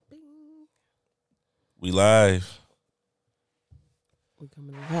We live. We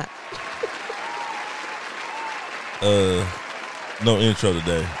coming in hot. No intro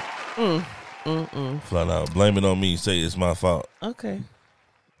today. Flat out. Blame it on me. Say it's my fault. Okay.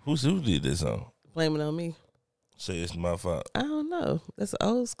 Who did this song? Blame it on me. Say it's my fault. I don't know. That's an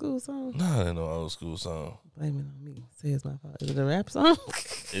old school song. Nah, that ain't no old school song. Blame it on me. Say it's my fault. Is it a rap song?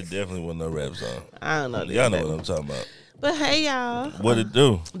 It definitely wasn't no rap song. I don't know. Y'all know what I'm talking about. But hey, y'all. What it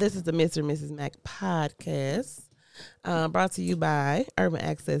do? This is the Mr. and Mrs. Mac podcast, brought to you by Urban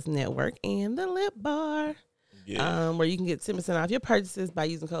Access Network and the Lip Bar, where you can get 10% off your purchases by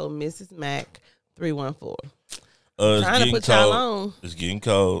using code Mrs. Mac 314. Trying to put y'all on. It's getting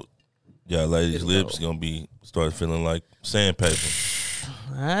cold. Y'all ladies' It's lips cold. gonna start feeling like sandpaper.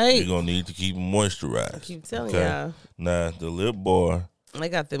 All right. You're gonna need to keep them moisturized. I keep telling y'all. Now the Lip Bar, They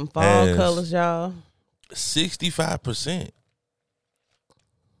got them fall colors, y'all. 65%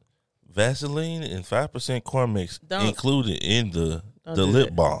 Vaseline and 5% Cormex included in the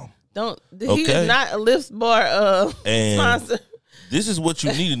lip balm. He is not a Lip Bar And sponsor. this is what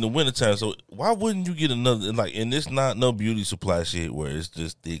you need in the wintertime. So why wouldn't you get another, like, and it's not no beauty supply shit where it's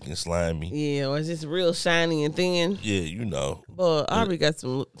just thick and slimy. Yeah, or it's just real shiny and thin. Yeah, you know. Boy, Aubrey got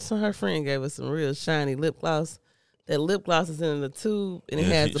so her friend gave us some real shiny lip gloss. That lip gloss is in the tube and it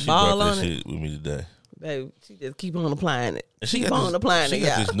has the ball on it. She brought that it. shit with me today. Baby, she just keep on applying it. And Keep on applying it, She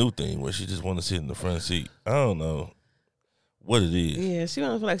got y'all. this new thing where she just want to sit in the front seat. I don't know what it is. Yeah, she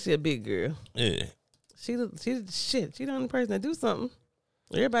don't feel like she a big girl. Yeah. She the only person that do something.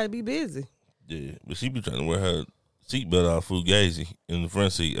 Everybody be busy. Yeah, but she be trying to wear her seatbelt off fugazi in the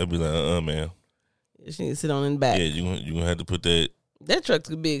front seat. I'd be like, man. She need to sit on in the back. Yeah, you gonna have to put that. That truck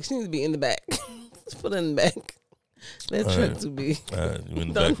too big. She needs to be in the back. Just put her in the back. That truck too big. All right, you in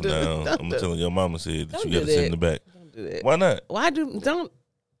the back from now on. I'm telling your mama said that you got to sit in the back. Don't do that. Why not? Don't.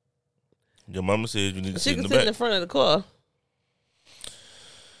 Your mama said you need to She sit in can the sit back. in the front of the car.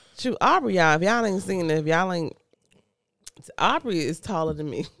 Shoot, Aubrey, y'all, if y'all ain't seen it, if y'all ain't, Aubrey is taller than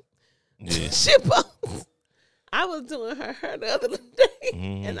me. Yeah. Shit bones. I was doing her hair the other day,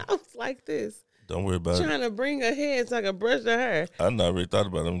 and I was like this. Don't worry about it. Trying to bring her head so I can brush her hair. I already thought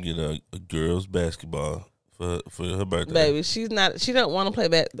about it. I'm gonna get a girls basketball for her birthday. Baby, she don't want to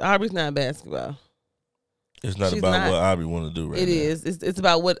play Aubrey's not basketball. It's not about what Aubrey want to do right now. It is. It's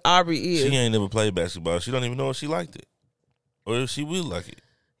about what Aubrey is. She ain't never played basketball. She don't even know if she liked it. Or if she will like it.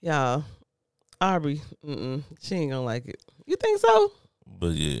 Y'all, Aubrey, she ain't gonna like it. You think so?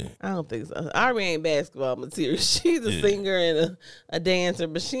 But yeah. I don't think so. Aubrey ain't basketball material. She's a singer and a dancer,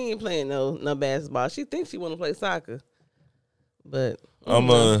 but she ain't playing no basketball. She thinks she want to play soccer. But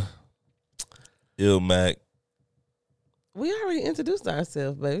I'm Ill Mac. We already introduced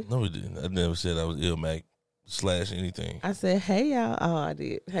ourselves, baby. No, we didn't. I never said I was Ill Mac / anything. I said, hey, y'all. Oh, I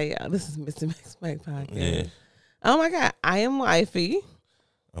did. Hey, y'all. This is Mr. Max Mac Podcast. Yeah. Oh, my God. I am wifey.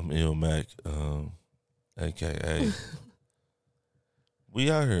 I'm Ill Mac, a.k.a.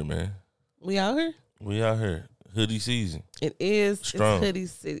 We out here, man. We out here? We out here. Hoodie season. It is. Strong. It's hoodie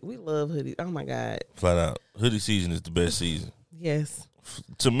city. We love hoodies. Oh, my God. Flat out. Hoodie season is the best season. Yes.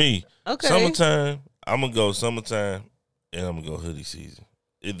 To me. Okay. Summertime, I'm going to go summertime, and I'm going to go hoodie season.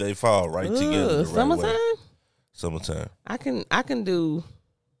 If they fall right together the right summertime? way. Summertime. I can do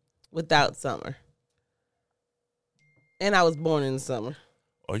without summer. And I was born in the summer.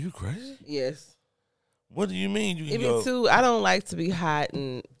 Are you crazy? Yes. What do you mean? You can Even go. too, I don't like to be hot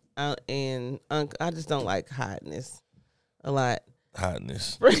and I just don't like hotness a lot.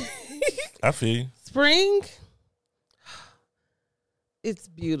 Hotness. Spring, I feel you. spring, it's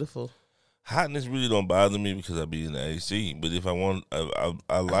beautiful. Hotness really don't bother me because I be in the AC. But if I want,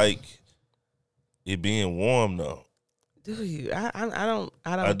 I like it being warm though. Do you? I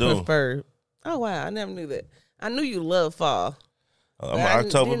I do. prefer. Oh wow, I never knew that. I knew you love fall. I'm an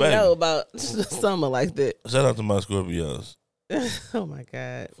October didn't baby. know about the summer like that. Shout out to my Scorpios. Oh my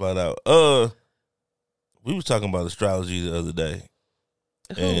God. Flat out. We was talking about astrology the other day.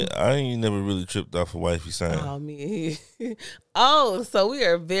 And I ain't never really tripped off a wifey sign. Oh me. Oh, so we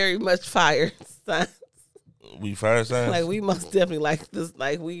are very much fire signs. We fire signs? Like we most definitely like this.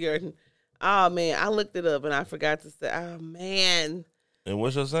 Like we are. Oh man, I looked it up and I forgot to say. Oh man, And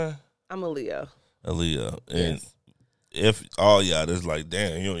what's your sign? I'm a Leo. A Leo. And Yes. if all y'all that's like,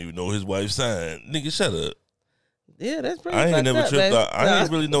 damn, you don't even know his wife's sign. Nigga, shut up. Yeah, that's pretty. I ain't fucked never up, tripped baby. out. I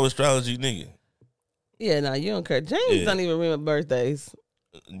ain't really know astrology, nigga. Yeah, no, you don't care. James Yeah. don't even remember birthdays.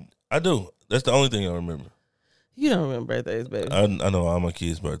 I do. That's the only thing I remember. You don't remember birthdays, baby. I know all my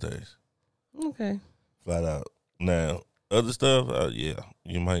kids' birthdays. Okay. Flat out. Now, other stuff, yeah,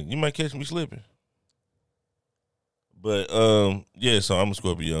 you might catch me slipping. But yeah, so I'm a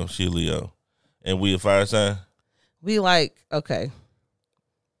Scorpio. She a Leo. And we a fire sign? We okay.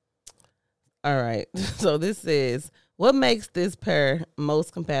 All right. So this says, what makes this pair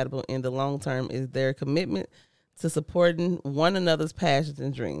most compatible in the long term is their commitment to supporting one another's passions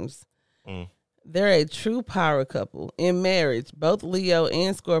and dreams. They're a true power couple. In marriage, both Leo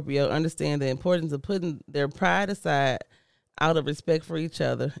and Scorpio understand the importance of putting their pride aside out of respect for each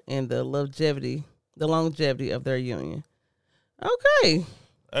other and the longevity of their union. Okay.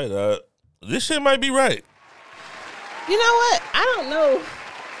 Hey, dog, this shit might be right. You know what? I don't know.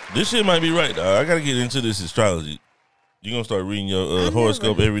 This shit might be right, dog. I got to get into this astrology. You going to start reading your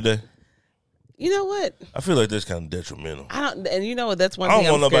horoscope every day? You know what? I feel like that's kind of detrimental. And you know what? That's one thing I'm I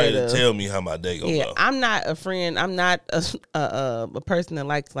don't want nobody to tell me how my day goes. Yeah, I'm not a friend. I'm not a person that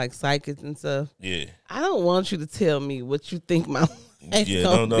likes like psychics and stuff. Yeah, I don't want you to tell me what you think my life's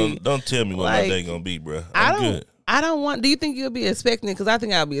gonna be. Don't tell me what my day gonna be, bro. I don't want. Do you think you'll be expecting it? Because I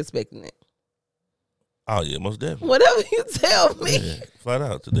think I'll be expecting it. Oh yeah, most definitely. Whatever you tell me. Yeah, flat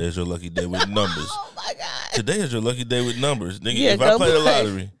out. Today is your lucky day with numbers. Oh my god. Today is your lucky day with numbers, nigga. Yeah, if I play the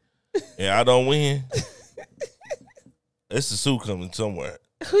lottery and I don't win. It's the suit coming somewhere.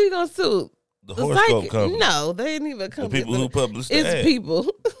 Who you gonna sue? The horoscope company. No, they ain't even coming. The people who publish the ad. It's people.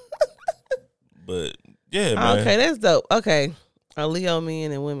 But yeah, man. Okay, that's dope. Okay, are Leo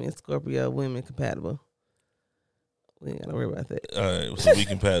men and women, Scorpio women compatible? We ain't gotta worry about that. All right, so we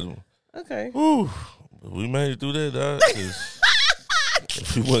compatible. Okay. Whew, we made it through that, dog.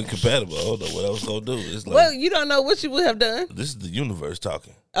 If we wasn't compatible, I don't know what I was gonna do. It's like, well, you don't know what you would have done. This is the universe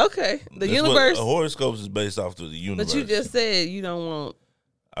talking. Okay, the universe. A horoscope is based off of the universe. But you just said you don't want.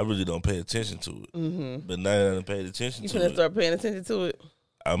 I really don't pay attention to it. Mm-hmm. But now that I done paid attention to it, you gonna start paying attention to it.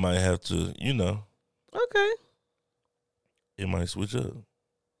 I might have to, Okay. It might switch up.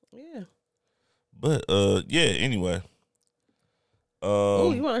 Yeah. But yeah. Anyway.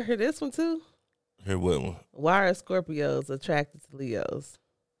 Oh, you want to hear this one too? Hear what one? Why are Scorpios attracted to Leos?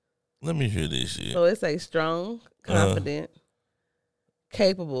 Let me hear this shit. So it's a strong, confident,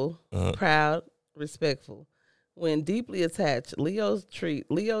 capable, proud, respectful. When deeply attached, Leo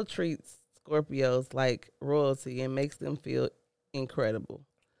treats Scorpios like royalty and makes them feel incredible.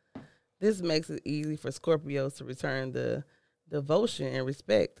 This makes it easy for Scorpios to return the devotion and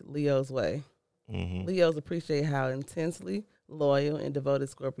respect Leo's way. Mm-hmm. Leos appreciate how intensely loyal and devoted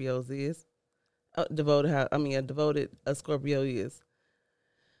Scorpios is. Devoted a Scorpio is.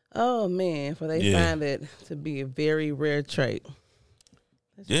 Oh man, for they find that to be a very rare trait.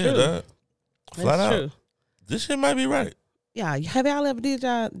 That's true. That flat out. True. This shit might be right. Yeah, have y'all ever did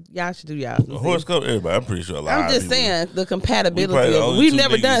y'all should do y'all. Horoscope, everybody. I'm pretty sure a lot. I'm just saying the compatibility of it. We've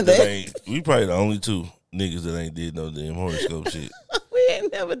never done that. We probably the only two niggas that ain't did no damn horoscope shit. We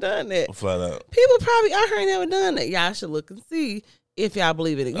ain't never done that. Flat out. People probably out here ain't never done that. Y'all should look and see if y'all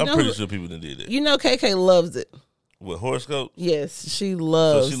believe in it. I'm pretty sure people done did it. You know KK loves it. What, horoscope? Yes, she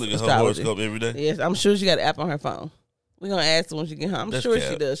loves So she look at astrology. her horoscope every day? Yes, I'm sure she got an app on her phone. We're going to ask her when she get home. I'm sure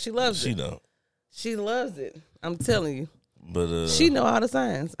she does. She loves it. She don't. She loves it. I'm telling you. But she know all the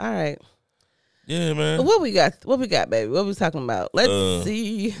signs. All right. Yeah, man. But what we got, baby? What we talking about? Let's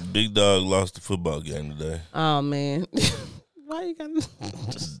see. Big Dog lost the football game today. Oh, man. Why you got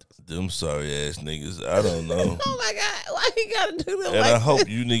them sorry ass niggas. I don't know. Oh, my God. Why you got to do that? And I hope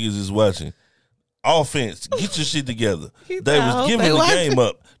you niggas is watching. Offense, get your shit together. They was giving the game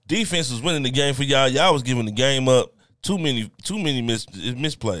up. Defense was winning the game for y'all. Y'all was giving the game up. Too many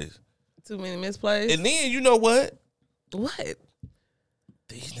misplays. Too many misplays. And then you know what? What?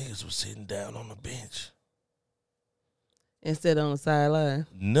 These niggas was sitting down on the bench instead on the sideline.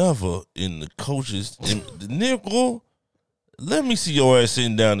 Never in the coaches. The nickel. Let me see your ass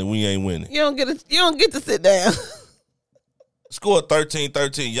sitting down and we ain't winning. You don't get to sit down. Scored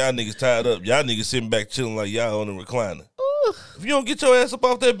 13-13. Y'all niggas tied up. Y'all niggas sitting back chilling like y'all on the recliner. Ooh. If you don't get your ass up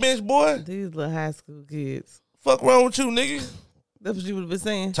off that bench, boy. These little high school kids. Fuck wrong with you, nigga? That's what you would have been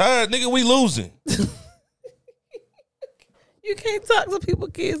saying. Tired, nigga, we losing. You can't talk to people,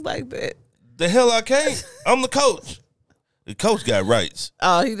 kids like that. The hell I can't. I'm the coach. The coach got rights.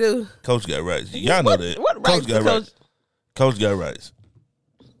 Oh, he do? Coach got rights. Y'all know that. What rights? Coach got rights. Coach got rights.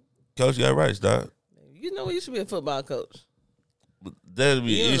 Coach got rights, dog. You know you should be a football coach. But that'd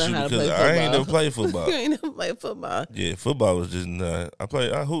be an issue because I ain't never played football. You ain't never played football. Yeah, football was just not.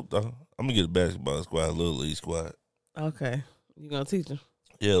 I hoop though. I'm gonna get a basketball squad, a little league squad. Okay. You gonna teach them?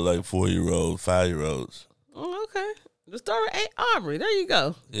 Yeah, like 4-year-olds, 5-year-olds. Oh, okay. The story ain't Aubrey. There you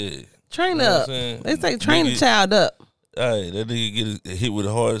go. Yeah. Train up. They say train the child up. Hey, that nigga get hit with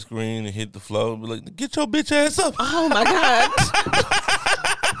a hard screen and hit the floor and be like, get your bitch ass up. Oh my God.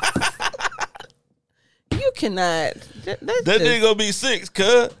 You cannot. That nigga gonna be 6,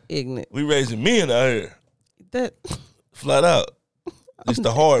 cuz. Ignorant. We raising men out here. That. Flat out. It's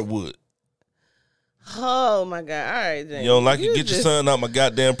the hardwood. Oh my God! All right, James. You don't like it? Get your son out my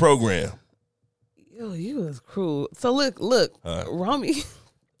goddamn program. Yo, you was cruel. So look, Romy,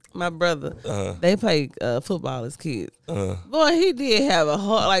 my brother, they played football as kids. Boy, he did have a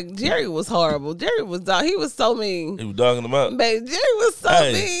hard. Like Jerry was horrible. Jerry was dog. He was so mean. He was dogging them out. Baby, Jerry was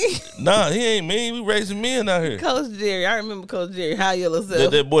so mean. Nah, he ain't mean. We raising men out here. Coach Jerry, I remember Coach Jerry. How yellow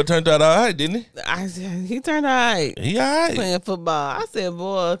self. That boy turned out all right, didn't he? I said he turned all right. He all right playing football. I said,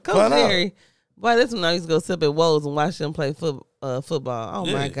 boy, Coach Jerry. Boy, this when I used to go sit up at Woes and watch them play football. Oh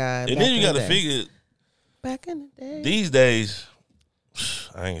my God! And then you got to figure. Back in the day. These days,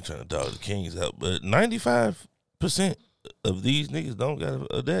 I ain't trying to dog the Kings out, but 95% of these niggas don't got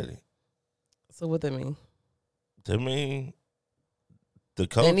a daddy. So what that mean? That mean the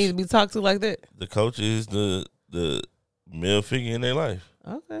coach. They need to be talked to like that. The coach is the male figure in their life.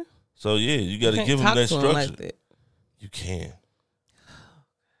 Okay. So yeah, you got to give them that structure. Like that. You can.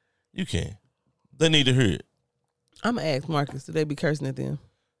 You can. They need to hear it. I'm gonna ask Marcus. Do they be cursing at them?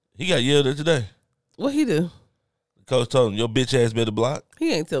 He got yelled at today. What he do? The coach told him, "Your bitch ass better block."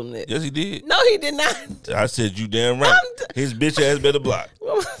 He ain't tell him that. Yes, he did. No, he did not. I said, "You damn right." His bitch ass better block.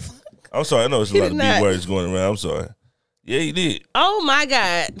 I'm sorry. I know it's a lot of big words going around. I'm sorry. Yeah, he did. Oh my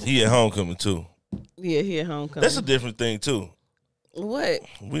God. He at homecoming too. Yeah, he at homecoming. That's a different thing too. What?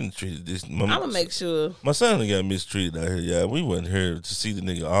 We done treated this. I'm gonna make sure. My son done got mistreated out here. Yeah, we wasn't here to see the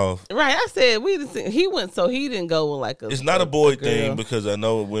nigga off. Right. I said he went, so he didn't go with like a. It's not a boy thing because I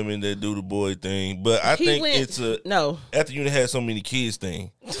know women that do the boy thing, but I think it's a no. After you had so many kids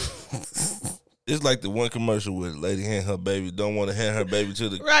thing. It's like the one commercial where the lady hand her baby, don't want to hand her baby to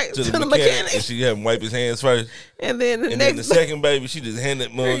the mechanic, and she have him wipe his hands first, and then the second baby she just hand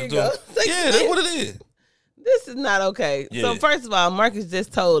that mother to him. Yeah, that's what it is. This is not okay. Yeah. So first of all, Marcus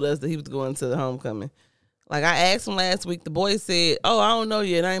just told us that he was going to the homecoming. Like I asked him last week, the boy said, "Oh, I don't know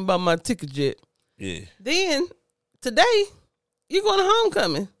yet. I ain't bought my ticket yet." Yeah. Then today, you going to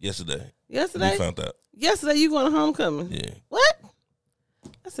homecoming? Yesterday. We found out. Yesterday, you going to homecoming? Yeah. What?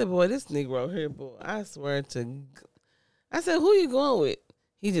 I said, boy, this Negro here, boy. I swear to. I said, who you going with?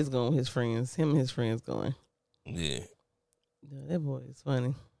 He just going with his friends. Him and his friends going. Yeah. That boy is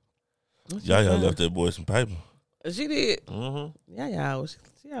funny. Y'all left that boy some paper. She did. Mm-hmm. Yeah,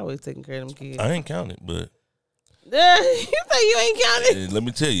 she always taking care of them kids. I ain't counted, but. You say you ain't counted? Let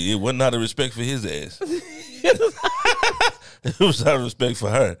me tell you, it wasn't out of respect for his ass. It was out of respect for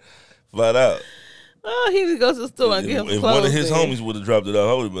her. Flat out. Oh, he just goes to the store and get him clothes. If one of his homies would have dropped it off,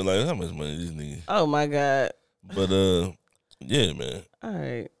 I would have been like, how much money this nigga? Oh, my God. But, yeah, man. All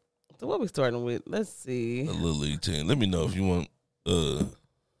right. So what we starting with? Let's see. A little league team. Let me know if you want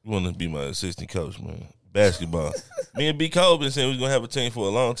to be my assistant coach, man. Basketball. Me and B. Cole been saying we're going to have a team for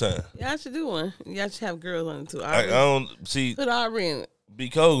a long time. Y'all should do one. Y'all should have girls on it, too. I don't see. Put Aubrey in it. B.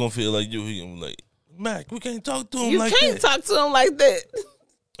 Cole going to feel like you. He going to be like, Mac, we can't talk to him like that. You can't talk to him like that.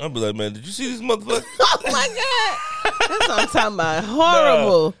 I'll be like, man, did you see this motherfucker? Oh, my God. That's what I'm talking about.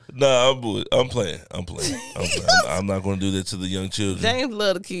 Horrible. Nah, I'm playing. I'm not going to do that to the young children. James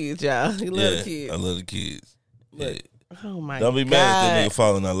love the kids, y'all. He love the kids. I love the kids. But, oh, my God. Don't be mad at that nigga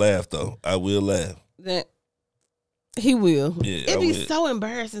falling. I laugh, though. I will laugh. He will. Yeah, it'd be so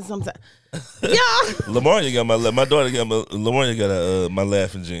embarrassing sometimes. Y'all. My daughter got my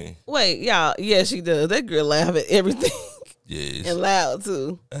laughing gene. Wait, y'all. Yeah, she does. That girl laugh at everything. Yes. And loud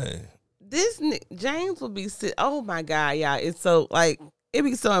too. Hey. This James will be oh my God, y'all. It's so like it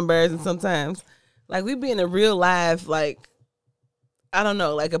be so embarrassing sometimes. Like we be in a real life, like I don't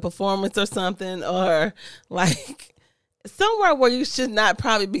know, like a performance or something, or like somewhere where you should not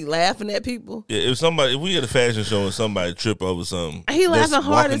probably be laughing at people. Yeah, if we at a fashion show and somebody trip over something, he laughing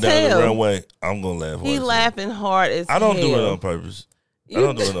hard as hell. Down the runway, I'm gonna laugh hard. He laughing hard as hell. I don't do it on purpose. I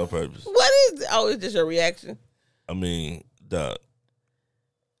don't do it on purpose. What is? Oh, it's just your reaction. I mean, dog.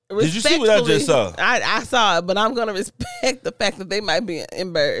 Did you see what I just saw? I saw it, but I'm gonna respect the fact that they might be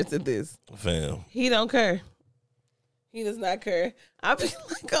embarrassed at this. Fam, he don't care. He does not care. I be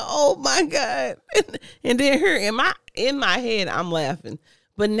like, oh my God, and then here in my head, I'm laughing.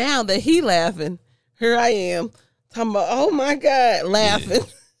 But now that he laughing, here I am talking about, oh my God, laughing. Yeah.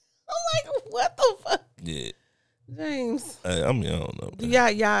 I'm like, what the fuck? Yeah. James. I don't know.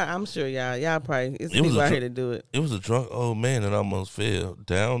 Man. Y'all, I'm sure y'all probably, it's people out here to do it. It was a drunk old man that almost fell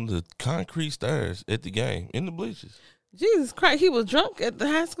down the concrete stairs at the game in the bleachers. Jesus Christ, he was drunk at the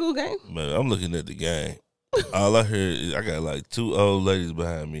high school game? Man, I'm looking at the game. All I heard is I got like two old ladies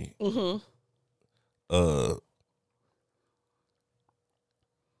behind me. Mm-hmm.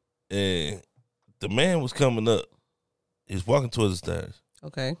 And the man was coming up. He's walking towards the stairs.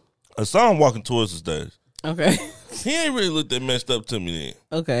 Okay. I saw him walking towards the stairs. Okay. He ain't really looked that messed up to me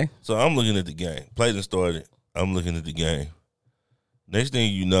then. Okay. So I'm looking at the game. Play done started. I'm looking at the game. Next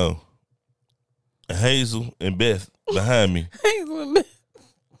thing you know, Hazel and Beth behind me. Hazel and Beth.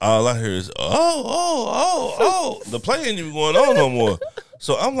 All I hear is, oh. The play ain't even going on no more.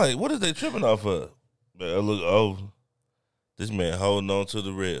 So I'm like, what is they tripping off of? I look over. This man holding on to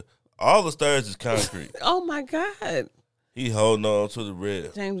the rail. All the stairs is concrete. Oh, my God. He holding on to the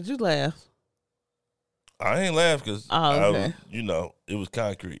rail. James, did you laugh? I ain't laugh because, it was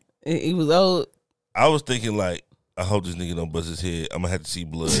concrete. He was old. I was thinking like, I hope this nigga don't bust his head. I'm going to have to see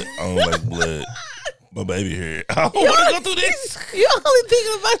blood. I don't like blood. My baby here. I don't want to go through this. You're only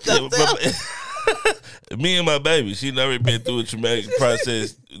thinking about yourself. Me and my baby, she's already been through a traumatic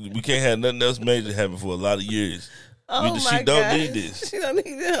process. We can't have nothing else major happen for a lot of years. She don't need this. She don't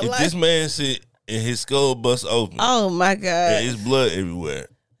need that. If this man sit and his skull bust open, oh my God, and it's blood everywhere.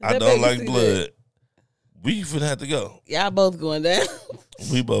 I don't like blood. That. We finna have to go. Y'all both going down.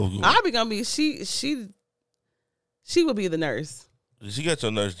 We both going. Aubrey gonna be she would be the nurse. She got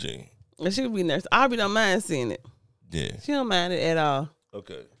your nurse gene. She would be nurse. Aubrey don't mind seeing it. Yeah, she don't mind it at all.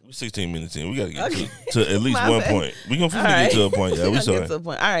 Okay, we 16 minutes in. We gotta get to at least one point. We gonna get to a point. Yeah, we sorry. Get to a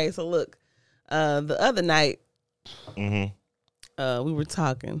point. All right. So look, the other night, we were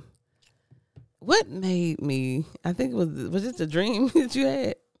talking. What made me? I think it was it a dream that you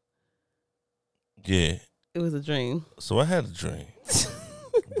had? Yeah, it was a dream. So I had a dream,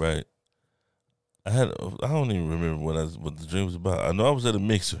 right? I don't even remember what the dream was about. I know I was at a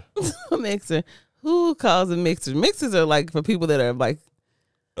mixer. A mixer. Who calls a mixer? Mixers are like for people that are like.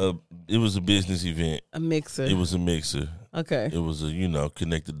 It was a business event. A mixer. It was a mixer. Okay. It was a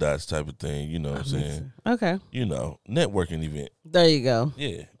connect the dots type of thing. You know what I'm saying? Okay. Networking event. There you go.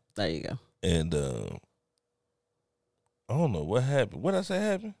 Yeah. There you go. And I don't know what happened. What did I say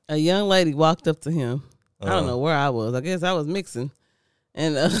happened? A young lady walked up to him. I don't know where I was. I guess I was mixing,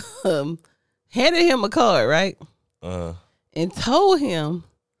 and handed him a card, right? And told him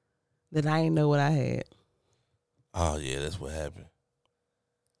that I didn't know what I had. Oh yeah, that's what happened.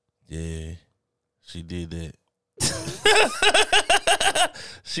 Yeah, she did that.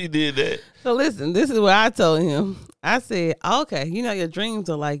 She did that. So listen, this is what I told him. I said, okay, your dreams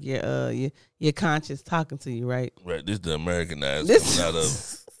are like your conscience talking to you, right? Right. This is the Americanized coming out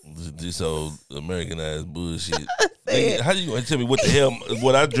of this old Americanized bullshit. How you going to tell me what the hell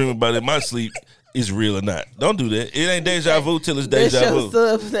what I dream about in my sleep is real or not? Don't do that. It ain't deja vu till it's deja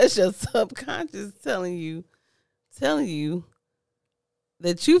vu. That's your subconscious telling you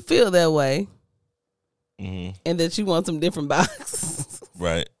that you feel that way, and that you want some different box.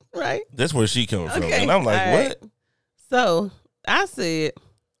 Right. Right. That's where she coming from. And I'm like, what? So I said,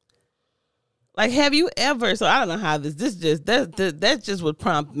 like, have you ever? So I don't know how that just would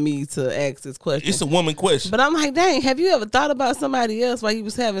prompt me to ask this question. It's a woman question. But I'm like, dang, have you ever thought about somebody else while you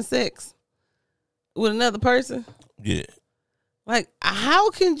was having sex with another person? Yeah. Like, how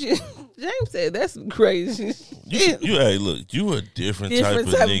can you? James said that's crazy. Hey, look, you a different type of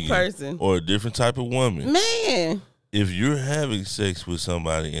nigga person or a different type of woman. Man, if you're having sex with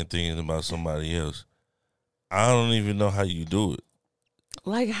somebody and thinking about somebody else, I don't even know how you do it.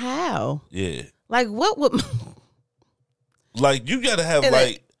 Like how? Yeah. Like what would? Like you got to have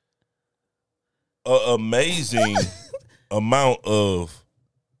like an amazing amount of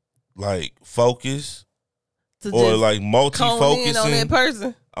like focus. Or like multi-focusing on that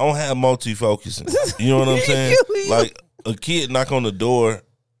person. I don't have multi-focusing. You know what I'm saying? Like a kid knock on the door,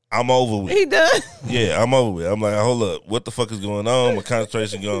 I'm over with. He does. Yeah, I'm over with. I'm like, hold up, what the fuck is going on? My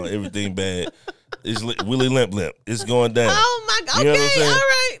concentration gone, everything bad. It's Willie Limp. It's going down. Oh my God! You know what I'm saying?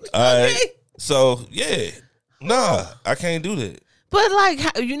 All right. So yeah, nah, I can't do that. But like,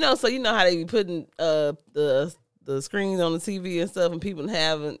 so you know how they be putting the screens on the TV and stuff, and people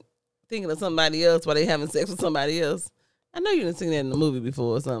thinking of somebody else while they having sex with somebody else. I know you done seen that in the movie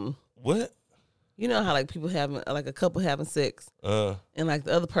before or something. What? You know how like people having like a couple having sex, and like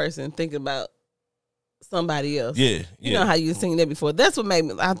the other person thinking about somebody else. Yeah. You know how you seen that before. That's what made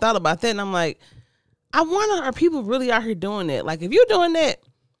me. I thought about that, and I'm like, I wonder, are people really out here doing that? Like, if you're doing that,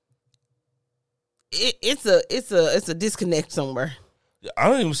 it's a disconnect somewhere. I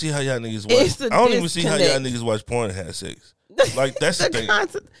don't even see how y'all niggas watch. I don't even see how y'all niggas watch porn and have sex. Like that's the thing.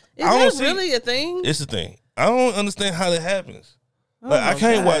 Is that really a thing? It's a thing. I don't understand how that happens. Like I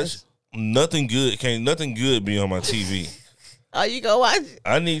can't watch nothing good. Can't nothing good be on my TV. Oh, you go watch it?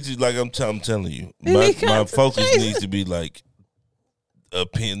 I need to, like I'm telling you, my focus needs to be like a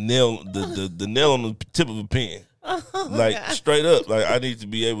pen nail, the nail on the tip of a pen. Like straight up, like I need to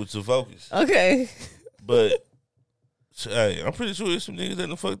be able to focus. Okay. But hey, I'm pretty sure there's some niggas that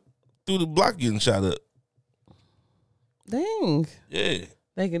done fuck through the block getting shot up. Dang. Yeah.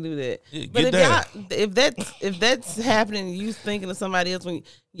 They can do that. Yeah, but if that's happening and you thinking of somebody else when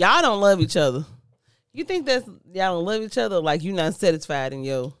y'all don't love each other. You think that's y'all don't love each other, like you not satisfied in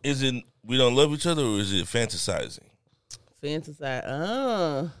yo? Is it we don't love each other or is it fantasizing?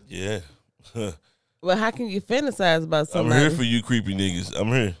 Fantasize. Yeah. Well, how can you fantasize about somebody? I'm here for you creepy niggas. I'm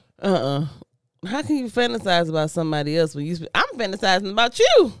here. How can you fantasize about somebody else when I'm fantasizing about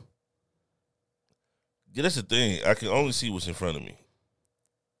you? Yeah, that's the thing. I can only see what's in front of me.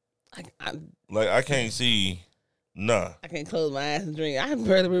 I can't see. Nah. I can't close my eyes and dream. I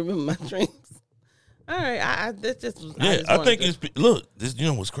barely remember my dreams. All right, that's just. Yeah, I think it's. Look, this. You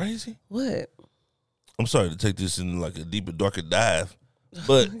know what's crazy? What? I'm sorry to take this in like a deeper, darker dive,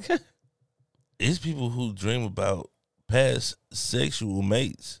 but it's people who dream about past sexual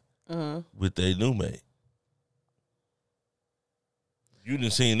mates with their new mate. You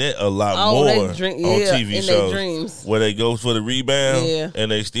done seen that a lot more on TV shows dreams. Where they go for the rebound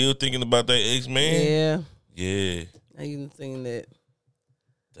and they still thinking about their ex-man. Yeah. I even seen that.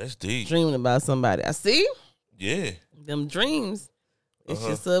 That's deep. Dreaming about somebody. I see. Yeah. Them dreams. It's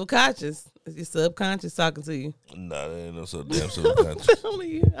your subconscious. It's your subconscious talking to you. Nah, that ain't no so damn subconscious.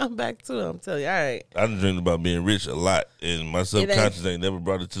 I'm back to it. I'm telling you. All right. I done dreamed about being rich a lot, and my subconscious ain't never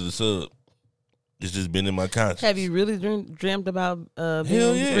brought it to the sub. It's just been in my conscience. Have you really dreamed about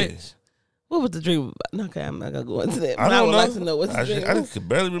being rich? What was the dream about? Okay, I'm not going to go into that. I would like to know what's the dream. I could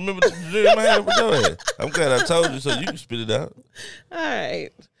barely remember the dream I had with your head. I'm glad I told you so you can spit it out. All right,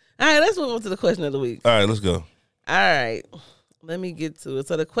 let's move on to the question of the week. All right, let's go. All right, let me get to it.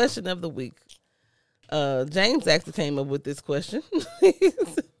 So the question of the week, James actually came up with this question. All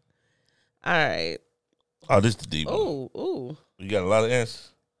right. Oh, this is the deep one. Oh. You got a lot of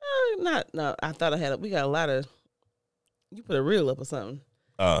answers? No, I thought we got a lot of, you put a reel up or something.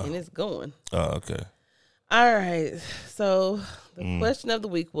 And it's going. Oh, okay. All right. So the question of the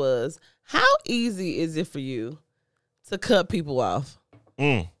week was, how easy is it for you to cut people off?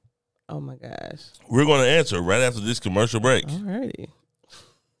 Oh, my gosh. We're going to answer right after this commercial break. All righty.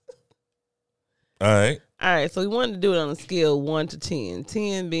 All right. So we wanted to do it on a scale 1 to 10.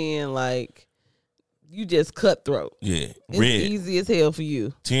 10 being like, you just cutthroat. Yeah. It's easy as hell for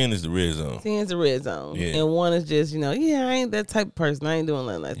you. 10 is the red zone. 10 is the red zone. Yeah. And 1 is just, I ain't that type of person. I ain't doing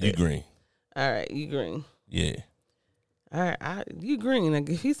nothing like that. You green. All right, you green. Yeah. All right, you green.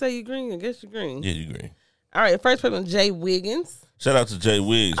 If he say you green, I guess you green. Yeah, you green. All right, first person, Jay Wiggins. Shout out to Jay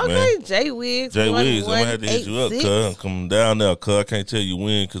Wiggs, man. Okay, Jay Wiggs. Jay Wiggs, I'm going to have to hit you up, cuz. I'm coming down there, cuz. I can't tell you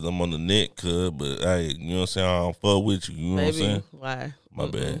when because I'm on the net, cuz. But, hey, you know what I'm saying? I don't fuck with you. You know what I'm saying? Why? My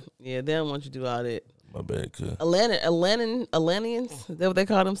bad. Yeah, they don't want you to do all that. My bad, cuz. Atlanteans? Is that what they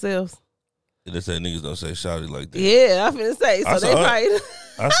call themselves? They say niggas don't say shawty like that. Yeah, I'm finna say. So they probably.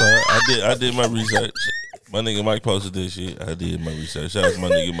 I saw it. I did my research. My nigga Mike posted this shit. I did my research. Shout out to my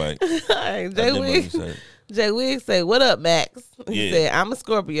nigga Mike. All right, Jay Wiggs say, "What up, Max?" He said, "I'm a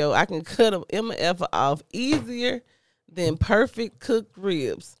Scorpio. I can cut them MF off easier than perfect cooked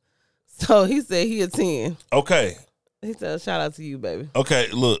ribs." So he said he a 10. Okay. He said, "Shout out to you, baby." Okay,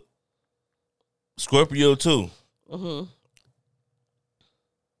 look. Scorpio too. Mm-hmm.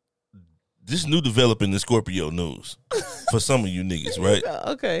 This new developing in Scorpio news for some of you niggas, right?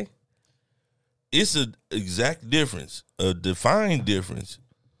 Okay. It's an exact difference, a defined difference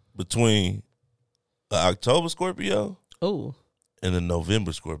between an October Scorpio and a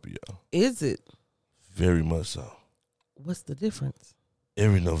November Scorpio. Is it? Very much so. What's the difference?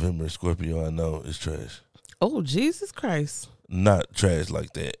 Every November Scorpio I know is trash. Oh, Jesus Christ. Not trash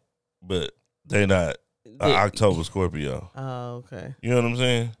like that, but they're not an October Scorpio. Oh, okay. You know what I'm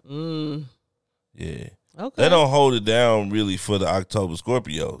saying? Yeah. Okay. They don't hold it down really for the October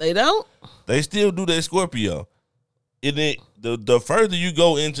Scorpio. They don't? They still do their Scorpio. And then the further you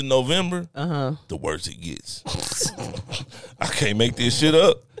go into November, the worse it gets. I can't make this shit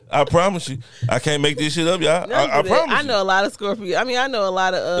up. I promise you. I can't make this shit up, y'all. I promise you. I know a lot of Scorpio. I mean, I know a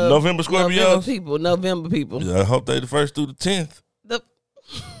lot of November Scorpios. November people. Yeah, I hope they the first through the 10th.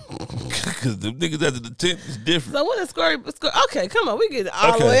 Because the niggas after the 10th is different. So what is Scorpio? Okay, come on. We get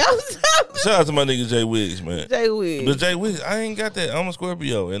all the way out. Shout out to my nigga Jay Wiggs, man. Jay Wiggs. But Jay Wiggs, I ain't got that. I'm a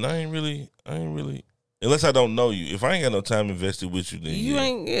Scorpio, and I ain't really, unless I don't know you. If I ain't got no time invested with you, then you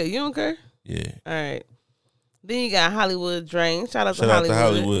don't care? Yeah. All right. Then you got Hollywood Drain. Shout out to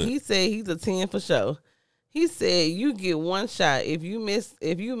Hollywood. He said he's a 10 for sure. He said you get one shot. If you miss,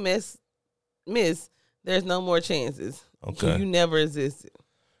 there's no more chances. Okay. You never existed.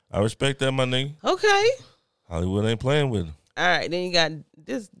 I respect that, my nigga. Okay. Hollywood ain't playing with him. All right, then you got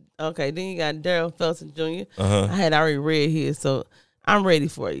this. Okay, then you got Daryl Felton Jr. Uh-huh. I had already read his, so I'm ready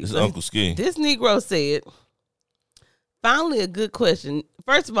for you. It's Uncle Ski. This Negro said, finally a good question.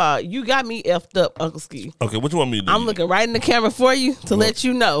 First of all, you got me effed up, Uncle Ski. Okay, what you want me to do? I'm looking right in the camera for you to let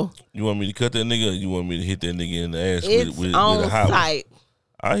you know. You want me to cut that nigga or you want me to hit that nigga in the ass It's with on a hot site.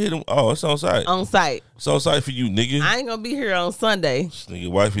 I hit him. Oh, it's on site. On site. It's on site for you, nigga. I ain't going to be here on Sunday. This nigga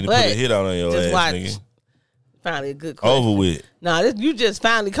wifey to But put a hit out on your just ass, watch. nigga. Finally a good question. Over with. Nah, you just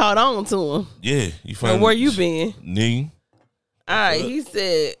finally caught on to him. Yeah, you finally. And where you been? Nigga. All right, he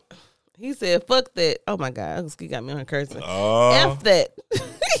said, fuck that. Oh my God, Uncle Ski got me on cursing. Oh. F that.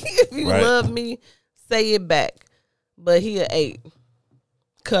 If you love me, say it back. But he a 8.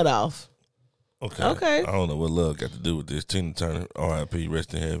 Cut off. Okay. I don't know what love got to do with this. Tina Turner, R.I.P.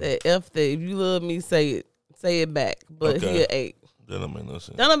 Rest in heaven. That F that. If you love me, say it back. But he a 8. That don't make no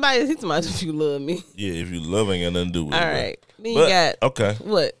sense. Don't nobody hit somebody if you love me. Yeah, if you love ain't got nothing to do with it. All right. Then you got okay.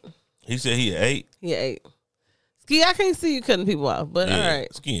 What? He said he an 8. He a 8. Ski, I can't see you cutting people off, but all right.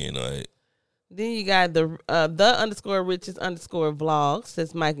 Ski ain't no 8. Then you got the _riches_vlogs.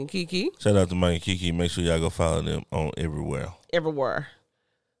 That's Mike and Kiki. Shout out to Mike and Kiki. Make sure y'all go follow them on everywhere.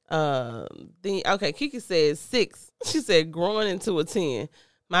 Kiki says 6. She said growing into a 10.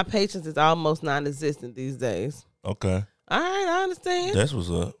 My patience is almost non-existent these days. Okay. All right, I understand. That's what's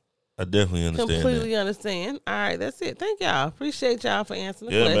up. I definitely understand. Completely understand. All right, that's it. Thank y'all. Appreciate y'all for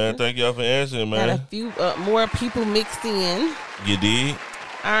answering the question. Yeah, man. Thank y'all for answering, man. Got a few more people mixed in. You did.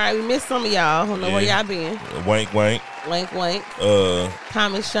 All right, we missed some of y'all. I don't know where y'all been. Wank. Wank.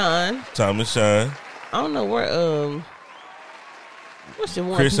 Thomas Sean. I don't know where. What's your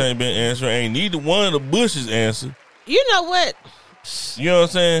one? Chris ain't been answering. Ain't neither one of the Bushes answered. You know what? You know what I'm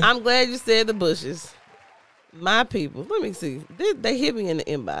saying? I'm glad you said the Bushes. My people. Let me see. They hit me in the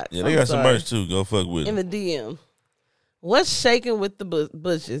inbox. Yeah, they got some merch too. Go fuck with in it. the DM. What's shaking with the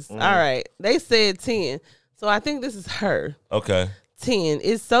Bushes? All right. They said 10. So I think this is her. Okay. 10.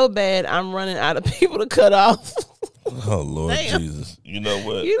 It's so bad I'm running out of people to cut off. Oh, Lord Damn. Jesus. You know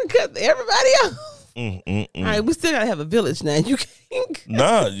what? You done cut everybody off. All right, we still got to have a village now. You can't.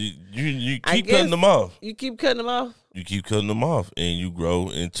 Nah, you keep cutting them off. You keep cutting them off? You keep cutting them off, and you grow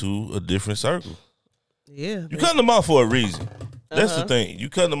into a different circle. Yeah. You cutting them off for a reason. That's the thing. You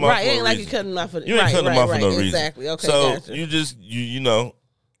cutting them off for a reason. Right, it ain't like you cutting them off for you ain't cutting them off for no reason. Exactly. Okay, so gotcha. you just, you know,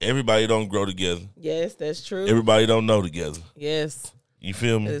 everybody don't grow together. Yes, that's true. Everybody don't know together. Yes. You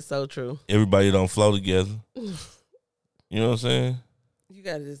feel me? That is so true. Everybody don't flow together. You know what I'm saying? You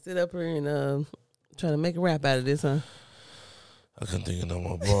got to just sit up here and try to make a rap out of this, huh? I couldn't think of no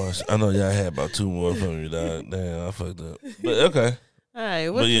more bars. I know y'all had about 2 more from you, dog. Damn, I fucked up. But okay. All right,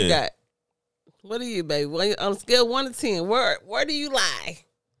 what you got? What are you, baby? On a scale of 1 to 10, where do you lie?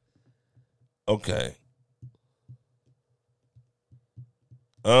 Okay.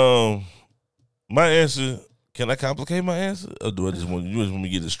 My answer. Can I complicate my answer, or do I just want me to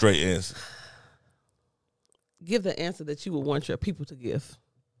get a straight answer? Give the answer that you would want your people to give.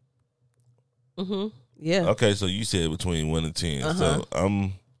 Yeah. Okay, so you said between 1 and 10. So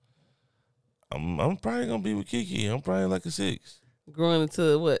I'm probably gonna be with Kiki. I'm probably like a 6. Growing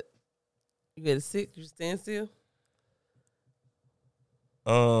into what? You get a 6? You stand still?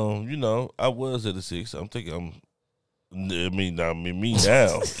 You know, I was at a 6. I'm thinking me now,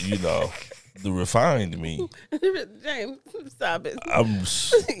 you know, the refined me. James, stop it. I'm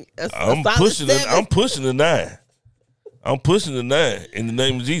pushing it. I'm pushing the 9. I'm pushing the 9 in the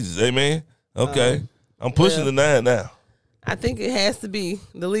name of Jesus. Amen. Okay. I'm pushing the 9 now. I think it has to be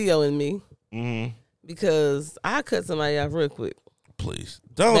the Leo in me. Mm-hmm. Because I cut somebody off real quick. Please.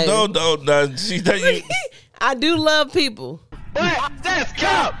 Don't. See that you. I do love people. What? That's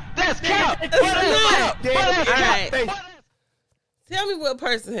cap. That's cap. All right. Tell me what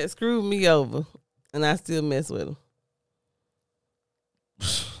person has screwed me over and I still mess with them.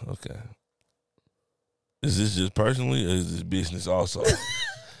 Okay. Is this just personally or is this business also?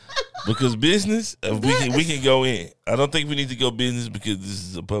 Because business, we can go in. I don't think we need to go business because this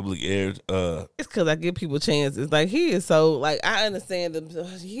is a public air. It's because I give people chances. Like, he is so, like, I understand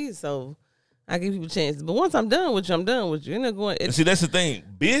I give people chances. But once I'm done with you, I'm done with you. You're not going. See, that's the thing.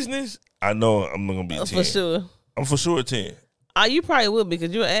 Business, I know I'm not going to be 10. For sure. I'm for sure 10. You probably will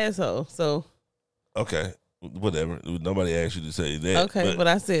because you're an asshole. So. Okay. Whatever. Nobody asked you to say that. Okay, but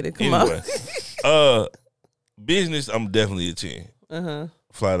I said it. Come on. Business, I'm definitely a 10.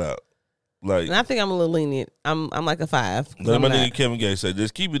 Flat out. Like, and I think I'm a little lenient. I'm like a 5. Like my nigga Kevin Gates said,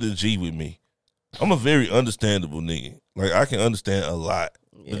 just keep it a G with me. I'm a very understandable nigga. Like, I can understand a lot.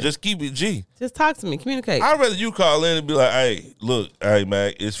 But just keep it G. Just talk to me. Communicate. I'd rather you call in and be like, hey, look, hey,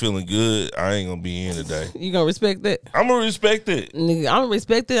 Mac, it's feeling good. I ain't going to be in today. You gonna respect that? I'm going to respect it. Nigga, I'm gonna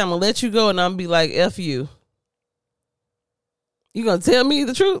respect it. I'm gonna let you go and I'm gonna be like, F you. You gonna tell me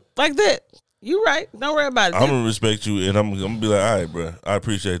the truth like that? You right. Don't worry about it. I'm going to respect you and I'm going to be like, all right, bro. I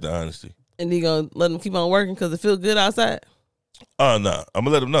appreciate the honesty. And you gonna let them keep on working because it feels good outside? Oh, no. I'm going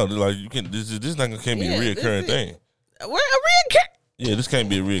to let them know. They're like, you can. This not going to be a reoccurring thing. We're a reoccurring. Yeah, this can't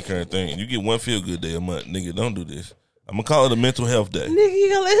be a reoccurring thing. You get one feel good day a month. Nigga, don't do this. I'm going to call it a mental health day. Nigga, you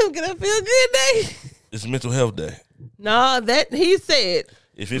gonna let him get a feel good day? It's mental health day. No, that he said.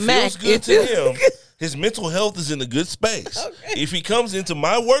 If it Mac, feels good to him, his mental health is in a good space. Okay. If he comes into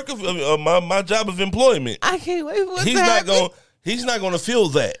my work of my job of employment, I can't wait for it he's to not happen. going. He's not going to feel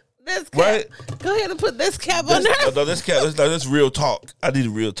that. This cap. Right? Go ahead and put this cap on there. No, that's real talk. I need a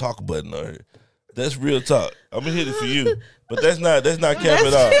real talk button on here. That's real talk. I'm gonna hit it for you, but that's not cap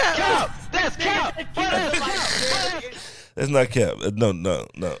at all. Cap. That's cap. That's cap. That's not cap. No,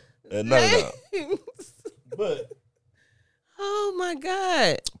 not at all. But Oh my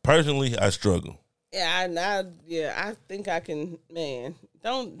God. personally, I struggle. Yeah, I think I can. Man,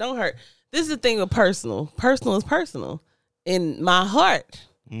 don't hurt. This is the thing with personal. Personal is personal. In my heart,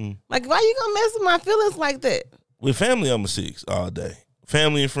 like, why you gonna mess with my feelings like that? With family, I'm a 6 all day.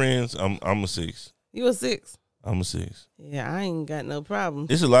 Family and friends, I'm a 6. You a 6? I'm a 6. Yeah, I ain't got no problem.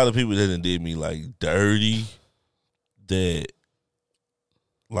 There's a lot of people that done did me like dirty that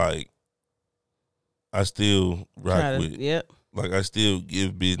like I still rock with. Yep. Like I still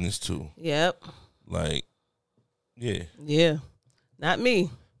give business to. Yep. Like, yeah. Yeah. Not me.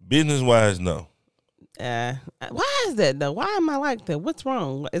 Business wise, no. Why is that though? Why am I like that? What's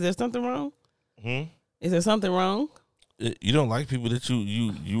wrong? Is there something wrong? Is there something wrong? You don't like people that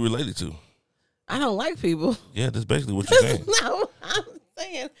you related to. I don't like people. Yeah, that's basically what you're saying. No, I'm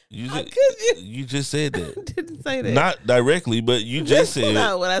saying. You just said that. I didn't say that. Not directly, but you just That's said.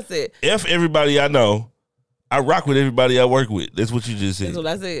 not what I said. F everybody I know. I rock with everybody I work with. That's what you just said. That's what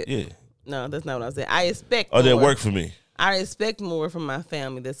I said. Yeah. No, that's not what I said. I expect. Oh, that more. work for me. I expect more from my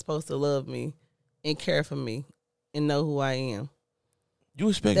family that's supposed to love me and care for me and know who I am. You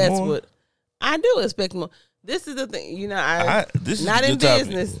expect That's more? what I do expect more. This is the thing, you know. This is not a in good topic.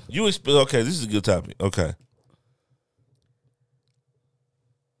 business. You expect? Okay, this is a good topic. Okay.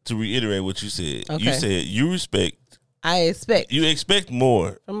 To reiterate what you said, Okay. you said you expect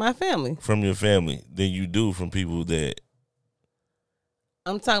more from my family. from your family than you do from people that.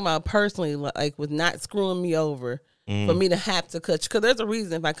 I'm talking about personally, like with not screwing me over for me to have to cut you. Because there's a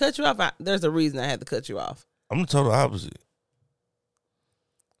reason. If I cut you off, there's a reason I had to cut you off. I'm the total opposite.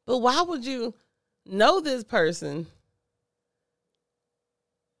 But why would you know this person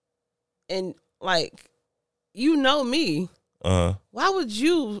and like you know me? Why would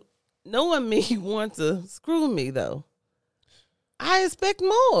you, knowing me, want to screw me though? I expect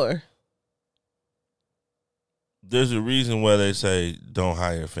more. There's a reason why they say don't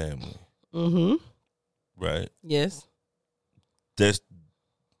hire family. Mm-hmm. Right? Yes. That's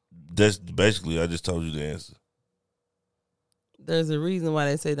basically, I just told you the answer. There's a reason why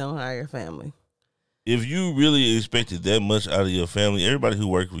they say don't hire family. If you really expected that much out of your family, everybody who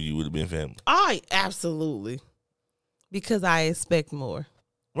worked with you would have been family. Absolutely. Because I expect more.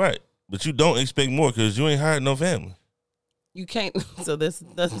 Right. But you don't expect more because you ain't hired no family. You can't.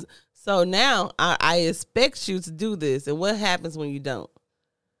 So now I expect you to do this. And what happens when you don't?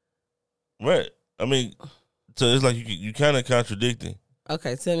 Right. I mean, so it's like you kind of contradicting.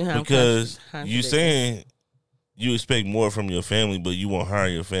 Okay, tell me how. Because I'm you saying you expect more from your family, but you won't hire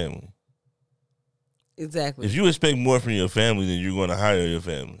your family. Exactly. If you expect more from your family, then you're going to hire your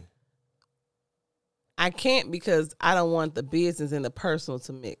family. I can't because I don't want the business and the personal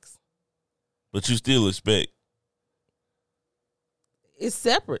to mix. But you still expect. It's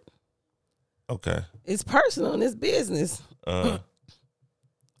separate. Okay. It's personal and it's business. It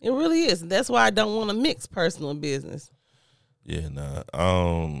really is. That's why I don't want to mix personal and business. Yeah, nah.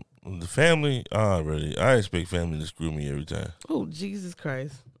 The family, I expect family to screw me every time. Oh, Jesus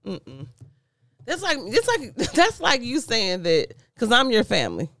Christ. That's like you saying that because I'm your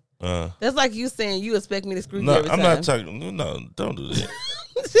family. That's like you saying you expect me to screw you every time. No, I'm not talking. No, don't do that.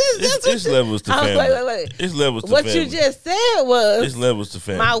 It's levels to family. Wait. It's levels to what family. you just said was it's levels to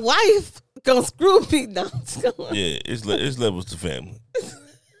family. my wife gonna screw me. No, yeah, it's levels to family.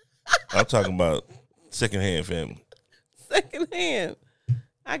 I'm talking about secondhand family. Secondhand.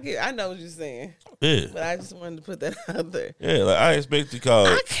 I know what you're saying. Yeah. But I just wanted to put that out there. Yeah, like I expect to call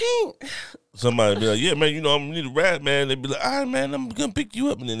I can't. somebody be like, yeah, man, I'm gonna need a ride, man. They be like, all right, man, I'm gonna pick you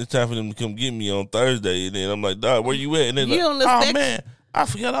up, and then it's time for them to come get me on Thursday, and then I'm like, dog, where you at? And then You like, don't oh expect- man, I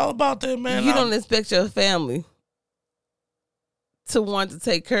forgot all about that, man. You don't expect your family to want to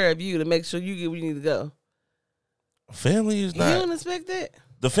take care of you to make sure you get where you need to go. Family is not. You don't expect that.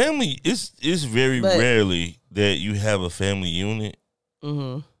 The family is very rarely that you have a family unit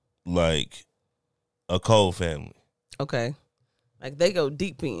like a Cole family. Okay, like they go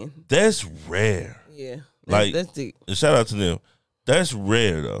deep in. That's rare. Yeah, that's deep. Shout out to them. That's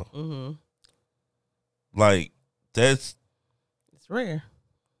rare though. Like it's rare.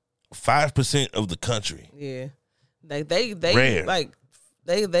 5% of the country. Yeah, like they rare. like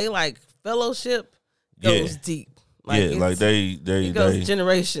they like fellowship goes deep. Like like they goes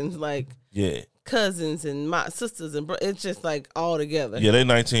generations, like cousins and my sisters and it's just like all together. Yeah, they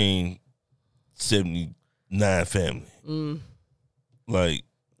 1979 family. Like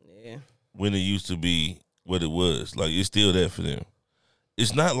when it used to be what it was. Like it's still that for them.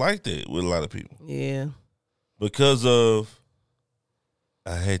 It's not like that with a lot of people. Yeah, because of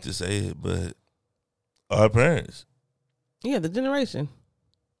I hate to say it, but our parents. Yeah, the generation.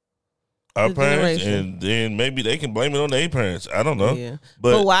 Our parents, and then maybe they can blame it on their parents. I don't know. Yeah.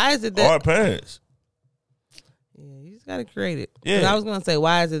 But why is it that our parents? Yeah, you just gotta create it. Yeah. I was gonna say,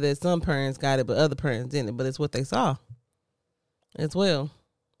 why is it that some parents got it but other parents didn't? But it's what they saw as well.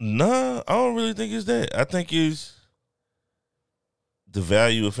 Nah, I don't really think it's that. I think it's the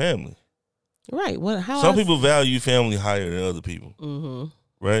value of family. Right. Some people value family higher than other people.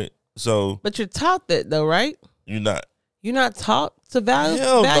 Right? So but you're taught that though, right? You're not. You're not taught to value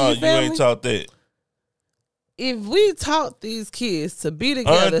Hell family? You ain't taught that. If we taught these kids to be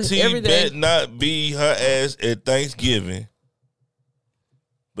together Auntie every day, bet not be her ass at Thanksgiving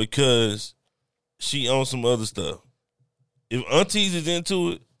because she owns some other stuff. If aunties is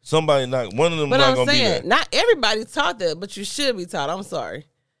into it, one of them but not I'm gonna saying, be there. not everybody's taught that, but you should be taught. I'm sorry.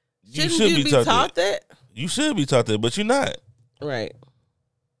 Shouldn't you be taught that? You should be taught that, but you're not. Right.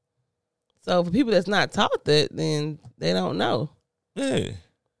 So for people that's not taught that, then they don't know. Yeah.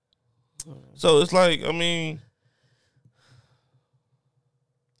 So it's like, I mean,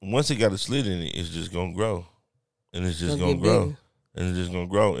 once it got a slit in it, it's just gonna grow, and it's just gonna grow, big. and it's just gonna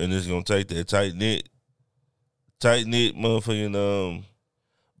grow, and it's gonna take that tight knit motherfucking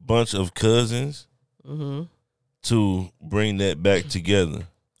bunch of cousins to bring that back together.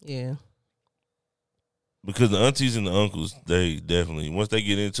 Yeah. Because the aunties and the uncles, they definitely, once they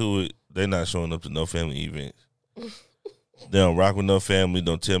get into it, they're not showing up to no family events. They don't rock with no family.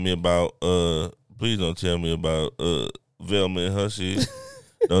 Don't tell me about, please don't tell me about Velma and her shit.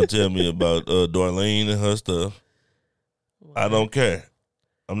 Don't tell me about Darlene and her stuff. Wow. I don't care.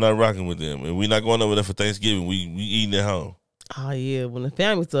 I'm not rocking with them. And we're not going over there for Thanksgiving. We eating at home. Oh, yeah. When the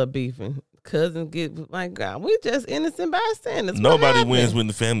family start beefing, cousins get, my God, we just innocent bystanders. Nobody wins when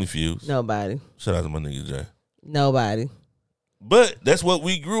the family feuds. Nobody. Shout out to my nigga Jay. Nobody. But that's what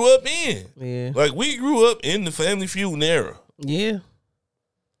we grew up in. Yeah. Like, we grew up in the family feud era. Yeah.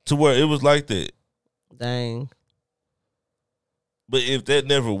 To where it was like that. Dang. But if that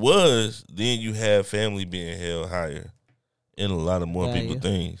never was, then you have family being held higher in a lot of more people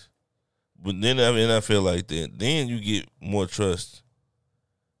things. But then I feel like that. Then you get more trust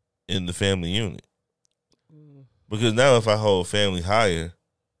in the family unit. Because now if I hold family higher,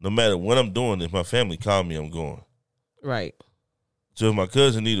 no matter what I'm doing, if my family call me, I'm going. Right. So if my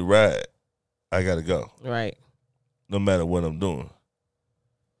cousin need a ride, I gotta go. Right. No matter what I'm doing.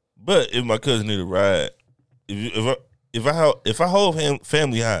 But if my cousin need a ride, if I hold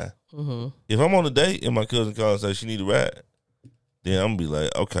family high, if I'm on a date and my cousin calls and say she need a ride, then I'm gonna be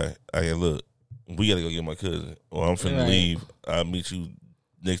like, okay, look, we gotta go get my cousin, or I'm finna leave. I'll meet you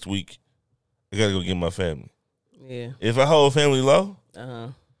next week. I gotta go get my family. Yeah. If I hold family low,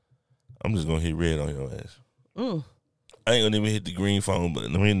 I'm just gonna hit red on your ass. I ain't gonna even hit the green phone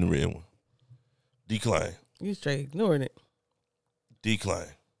button. I'm hitting the red one. Decline. You straight ignoring it. Decline.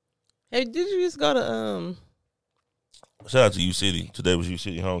 Hey, did you just go to Shout out to U City. Today was U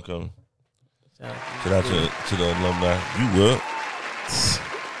City homecoming. Shout out to the alumni. You what?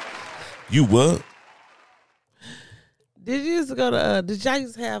 You what? Did you just go to? Did y'all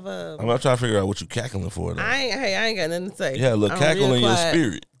just have a? I'm not trying to figure out what you cackling for. Though. I ain't got nothing to say. Yeah, a little cackle in your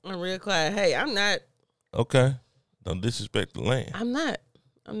spirit. I'm real quiet. Hey, I'm not. Okay, don't disrespect the land. I'm not.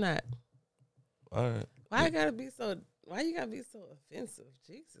 All right. Why you gotta be so offensive?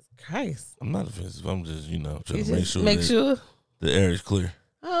 Jesus Christ. I'm not offensive. I'm just trying to make sure the air is clear.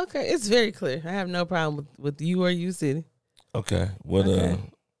 Oh, okay. It's very clear. I have no problem with you or U City. Okay. What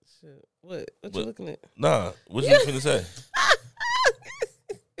What you looking at? Nah, what you finna say?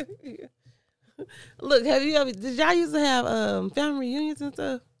 Look, did y'all used to have family reunions and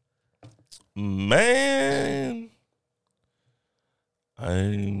stuff? Man,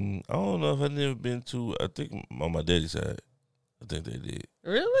 I don't know if I've never been to. I think on my daddy's side, I think they did.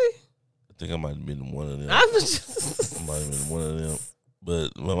 Really? I think I might have been one of them. I was just I might have been one of them.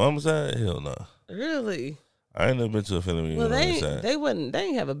 But my mama's side, hell no. Really? I ain't never been to a family reunion Well, on that side. they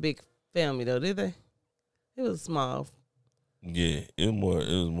didn't have a big family though, did they? It was small. Yeah, it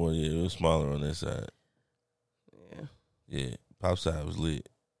was smaller on that side. Yeah. Yeah, pop side was lit.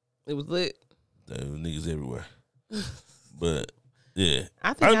 It was lit. There was niggas everywhere. But yeah,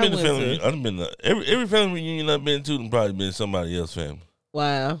 I think I've been to family. I've been to every family reunion I've been to, probably been somebody else's family.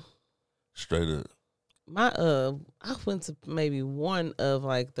 Wow. Straight up. I went to maybe one of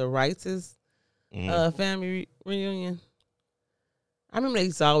like the Rice's family reunion. I remember they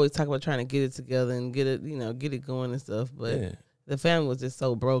used to always talk about trying to get it together and get it going and stuff, but the family was just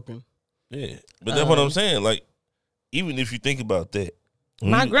so broken. Yeah, but that's what I'm saying. Like, even if you think about that,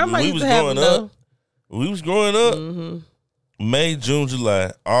 my grandma used to have them. We was growing up. May, June,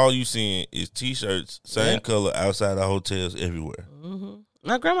 July, all you seeing is T-shirts, same color, outside of hotels everywhere.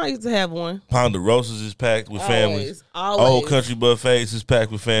 My grandma used to have one. Ponderosas is packed with families. Always. Old Country Buffets is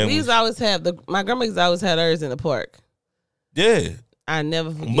packed with families. We used to always have my grandma used to always had hers in the park. Yeah. I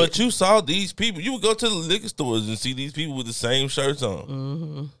never forget. But you saw these people. You would go to the liquor stores and see these people with the same shirts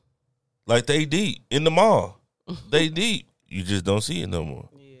on. Like they deep in the mall. They deep. You just don't see it no more.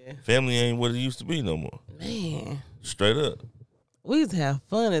 Yeah. Family ain't what it used to be no more. Man. Straight up. We used to have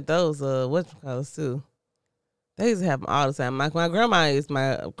fun at those whatchamacallits too. They used to have them all the time. My grandma is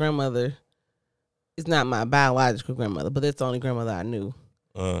my grandmother. It's not my biological grandmother, but that's the only grandmother I knew.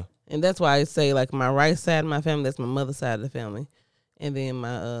 And that's why I say like my right side of my family, that's my mother's side of the family. And then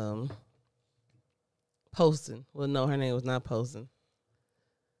my Poston. Well, no, her name was not Poston.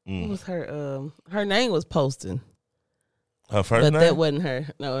 What was her her name was Poston. Her first name? But that wasn't her.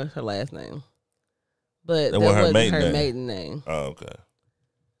 No, her last name. But that wasn't her maiden name. Oh, okay.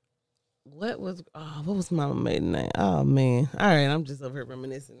 What was my maiden name? Oh man. All right, I'm just over here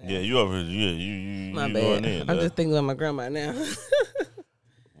reminiscing now. Yeah, you over here. Yeah, you my you bad. going in. I'm just thinking of my grandma now.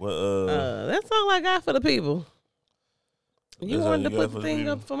 Well, that's all I got for the people. You wanted to put the thing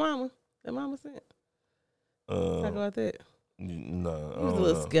up for Mama that Mama sent. Talk about that. No, I was a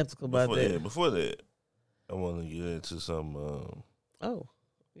little skeptical about that. Yeah, before that, I want to get into some. Oh,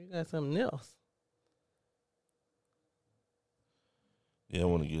 you got something else. Yeah, I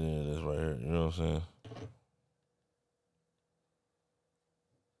want to get into this right here. You know what I'm saying?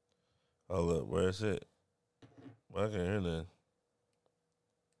 Hold up, where is it? Well, I can't hear that.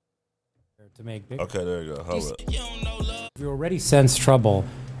 To make bigger. Okay, there you go. Hold up. If you already sense trouble,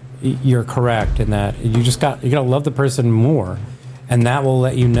 you're correct in that you gotta love the person more, and that will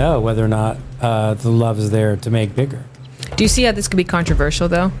let you know whether or not the love is there to make bigger. Do you see how this could be controversial,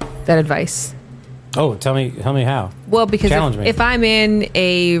 though? That advice. Oh, tell me how. Well, because Challenge if I'm in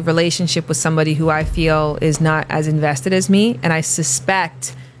a relationship with somebody who I feel is not as invested as me, and I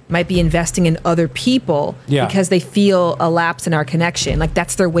suspect might be investing in other people because they feel a lapse in our connection, like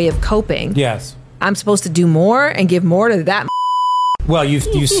that's their way of coping. Yes. I'm supposed to do more and give more to that. Well,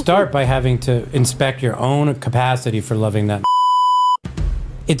 you start by having to inspect your own capacity for loving that.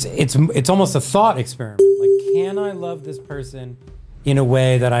 It's almost a thought experiment. Like, can I love this person in a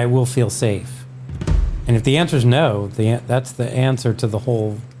way that I will feel safe? And if the answer is no, that's the answer to the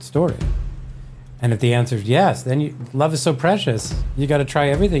whole story. And if the answer is yes, then love is so precious. You got to try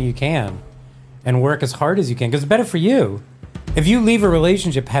everything you can and work as hard as you can because it's better for you. If you leave a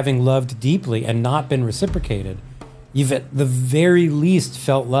relationship having loved deeply and not been reciprocated, you've at the very least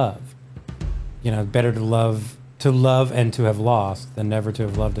felt love. You know, better to love and to have lost than never to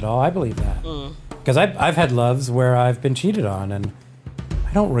have loved at all. I believe that. Because I've had loves where I've been cheated on, and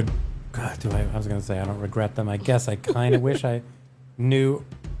I don't I was going to say I don't regret them. I guess I kind of wish I knew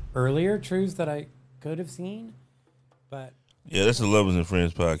earlier truths that I could have seen. But yeah, that's the Lovers and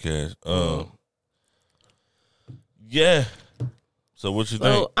Friends podcast. Yeah. So what you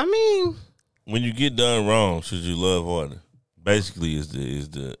think? So, I mean, when you get done wrong, should you love harder? Basically,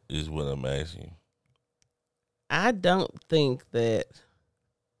 is what I'm asking. I don't think that.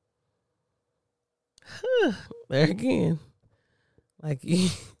 There again, like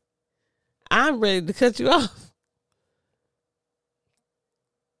I'm ready to cut you off.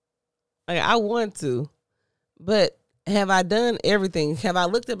 Like I want to, but have I done everything? Have I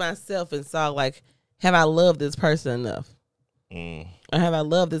looked at myself and saw like, have I loved this person enough? Or have I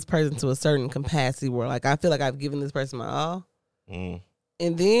loved this person to a certain capacity where like I feel like I've given this person my all? And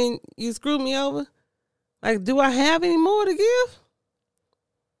then you screwed me over? Like, do I have any more to give?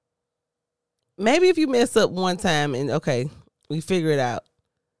 Maybe if you mess up one time and okay, we figure it out.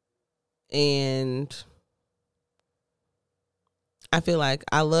 And I feel like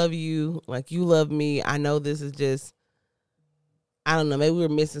I love you, like you love me. I know this is just, I don't know, maybe we're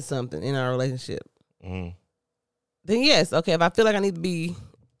missing something in our relationship. Then yes, okay, if I feel like I need to be,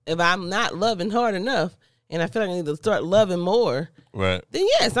 if I'm not loving hard enough and I feel like I need to start loving more, right? Then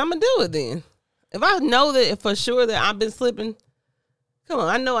yes, I'm going to do it then. If I know that for sure that I've been slipping, come on,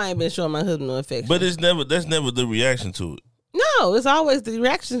 I know I ain't been showing my husband no affection. But that's never the reaction to it. No, it's always the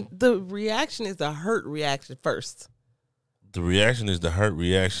reaction. The reaction is the hurt reaction first. The reaction is the hurt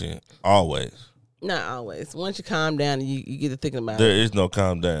reaction always. Not always. Once you calm down and you get to thinking about there it. There is no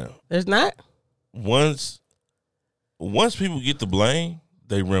calm down. There's not? Once people get the blame,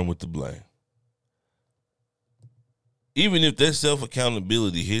 they run with the blame. Even if their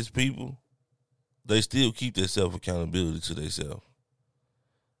self-accountability hits people, they still keep their self-accountability to themselves.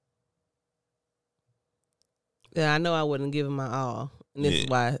 Yeah, I know I wouldn't give him my all. And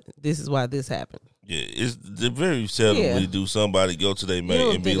this is why this happened. Yeah, it's very seldomly do somebody go to their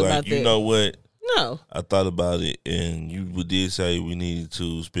mate and be like, you know what? No. I thought about it, and you did say we needed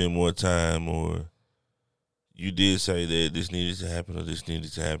to spend more time, or you did say that this needed to happen or this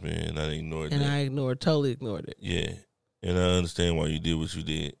needed to happen, and I ignored it. And I totally ignored it. Yeah, and I understand why you did what you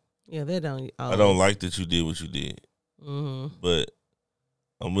did. Yeah, they don't. I don't like that you did what you did, but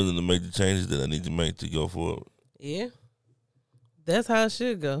I'm willing to make the changes that I need to make to go forward. Yeah, that's how it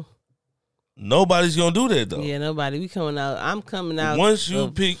should go. Nobody's gonna do that though. Yeah, nobody. We coming out. I'm coming out. Once you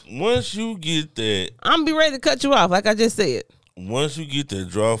get that, I'm gonna be ready to cut you off, like I just said. Once you get that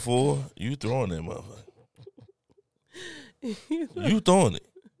draw 4, you throwing that motherfucker. You throwing it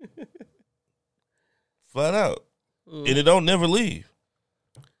flat out, and it don't never leave.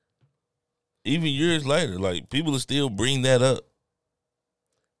 Even years later, like people will still bring that up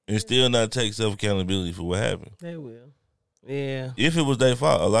and still not take self accountability for what happened. They will. Yeah. If it was their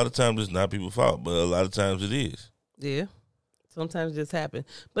fault, a lot of times it's not people's fault, but a lot of times it is. Yeah. Sometimes it just happens.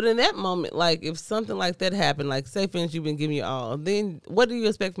 But in that moment, like if something like that happened, like say for instance you've been giving your all, then what do you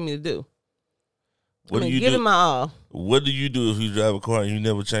expect me to do? What do you give it my all. What do you do if you drive a car and you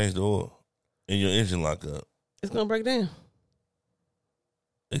never change the oil and your engine lock up? It's gonna break down.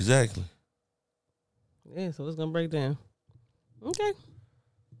 Exactly. Yeah, so it's gonna break down. Okay.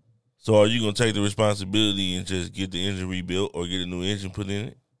 So are you going to take the responsibility and just get the engine rebuilt or get a new engine put in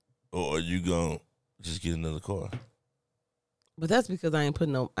it? Or are you going to just get another car? But that's because I ain't put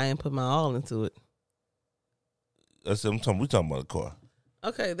my all into it. We talking about a car.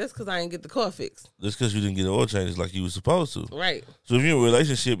 Okay, that's because I ain't get the car fixed. That's because you didn't get the oil changes like you were supposed to. Right. So if you're in a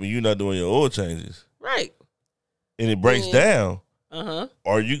relationship and you're not doing your oil changes. Right. And it breaks down. Uh-huh.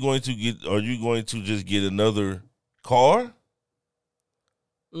 Are you going to just get another car?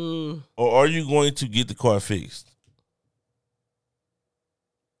 Or are you going to get the car fixed?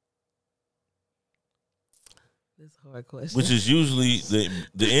 That's a hard question. Which is usually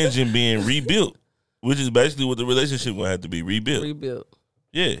the engine being rebuilt, which is basically what the relationship will have to be rebuilt. Rebuilt.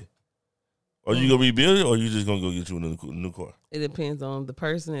 Yeah. Are you gonna rebuild it, or are you just gonna go get you a new car? It depends on the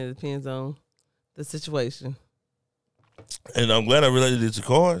person. It depends on the situation. And I'm glad I related it to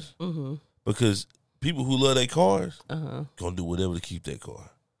cars because people who love their cars gonna do whatever to keep that car.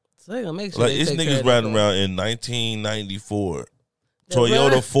 So they gonna make sure. Like it's niggas riding around in 1994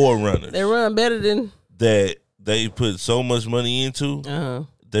 Toyota 4Runners. They run better than that. They put so much money into.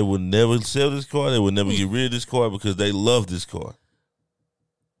 They would never sell this car. They would never get rid of this car because they love this car.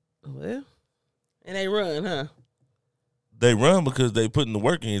 Well, and they run, huh? They run because they putting the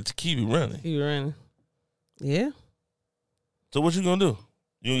work in to keep it running. Keep it running. Yeah. So what you gonna do?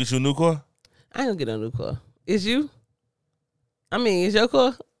 You gonna get you a new car? I ain't gonna get a new car. Is you? I mean, is your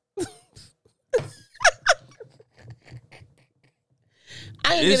car?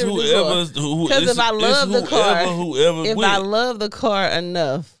 I ain't it's get a new car. Because if I love the car, if I love the car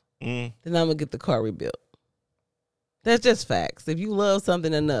enough, then I'm gonna get the car rebuilt. That's just facts. If you love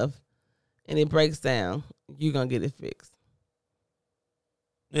something enough and it breaks down, you're gonna get it fixed.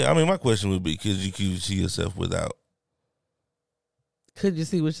 Yeah, I mean, my question would be: could you see yourself without? Could you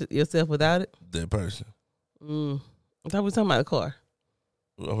see yourself without it? That person. I thought we were talking about a car.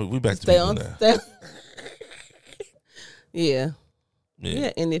 I mean, we back to people now. Yeah.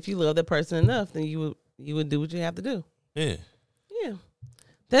 Yeah, and if you love that person enough, then you would do what you have to do. Yeah. Yeah.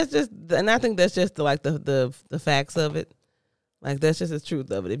 That's just, and I think that's just the facts of it. Like that's just the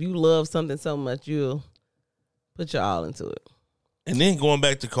truth of it. If you love something so much, you'll put your all into it. And then going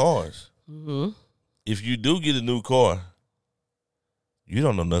back to cars, if you do get a new car, you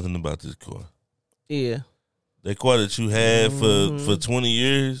don't know nothing about this car. Yeah. That car that you had for 20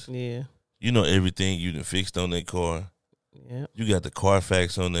 years, yeah, you know everything you done fixed on that car. Yeah. You got the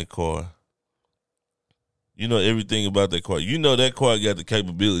Carfax on that car. You know everything about that car. You know that car got the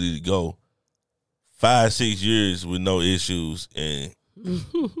capability to go 5-6 years with no issues and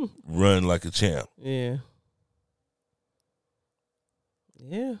run like a champ. Yeah.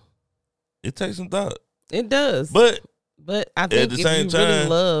 Yeah. It takes some thought. It does. But I think at the if same you time, really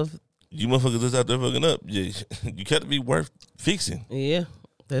love, you motherfuckers that's out there fucking up, yeah, you got to be worth fixing. yeah,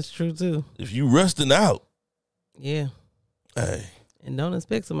 that's true too. If you rusting out, Yeah. hey. And don't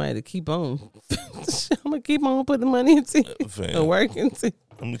expect somebody to keep on. I'm gonna keep on putting money into Fam, work into.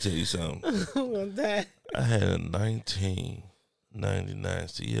 let me tell you something. I'm gonna die. I had a 1999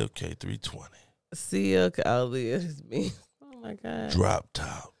 CLK 320. CL It's me. Oh my God. Drop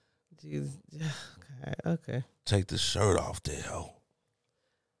top. Jesus. God. Okay. Take the shirt off that hoe.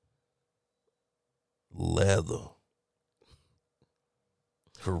 Leather.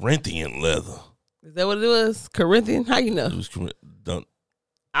 Corinthian leather. Is that what it was? Corinthian? How you know? It was don't.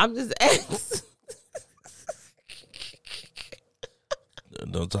 I'm just asking.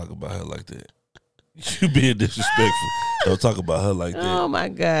 Don't talk about her like that. You being disrespectful. Don't talk about her like that. Oh my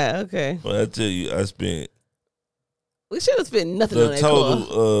God. Okay. But I tell you, I spent We should have spent nothing the on that total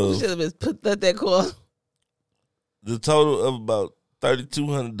core. We of should have just put that core. the total of about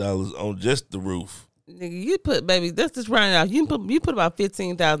 $3,200 on just the roof. Nigga, you put, baby, let's just round it out. You put about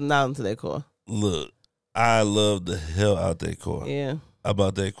 $15,000 into that car. Look, I love the hell out that car. Yeah. I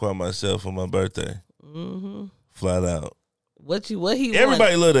bought that car myself for my birthday. Mm-hmm. Flat out. What he Everybody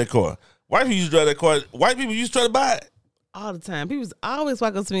wanted love that car. White people used to drive that car. White people used to try to buy it. all the time. People always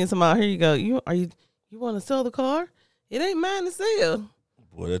walk up to me and somebody, here you go. You want to sell the car? It ain't mine to sell.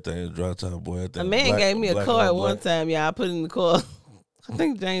 Boy, that thing is drop top, boy. That thing A man black, gave me a black car on at one black. time. Yeah, I put it in the car. I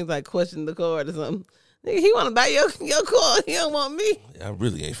think James like questioned the car or something. Nigga, he want to buy your car. He don't want me. I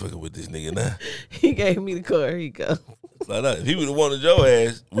really ain't fucking with this nigga now. He gave me the car. Here you go. Like that. If he would have wanted your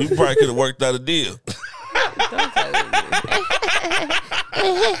ass, we probably could have worked out a deal. Don't tell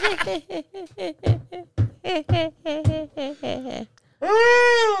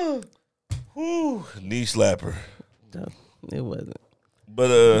Whew, knee slapper. No, it wasn't. But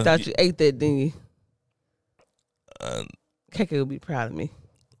I thought you ate that, didn't you? Keke would be proud of me.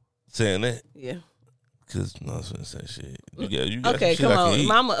 saying that, Yeah. cause no, I was gonna say shit. You got Okay, some shit come I can on, eat.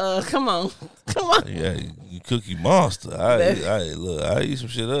 Mama. Come on. Yeah, you cookie monster. I eat some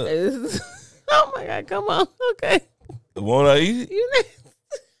shit up. Oh my God, come on. Okay. Won't I eat it?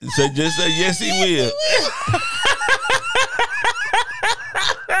 You Just say yes, he will.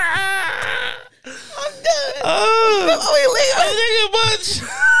 I'm done. Oh, nigga, munch.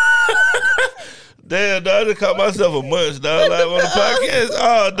 Damn, dog, I just caught myself a munch, dog, live on the podcast.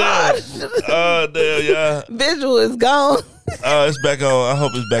 Oh, damn. Oh, damn, y'all. Visual is gone. Oh, it's back on. I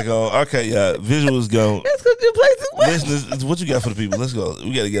hope it's back on. Okay, yeah, visual is gone. That's because you play too much. Listeners, what you got for the people? Let's go.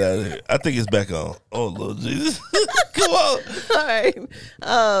 We got to get out of here. I think it's back on. Oh, Lord Jesus. Come on. All right.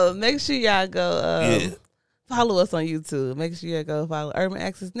 Make sure y'all go follow us on YouTube. Make sure you go follow Urban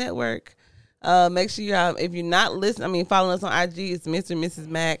Access Network. Make sure y'all, if you're not listening, following us on IG, it's Mr. and Mrs.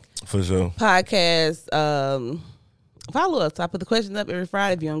 Mac For sure. podcast. Follow us. I put the questions up every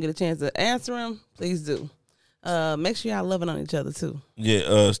Friday. If you don't get a chance to answer them, please do. Make sure y'all loving on each other too.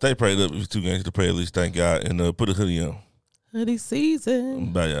 Yeah, stay prayed up if you're too gangster to pray at least. Thank God. And put a hoodie on. Hoodie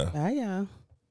season. Bye, y'all. Bye, y'all.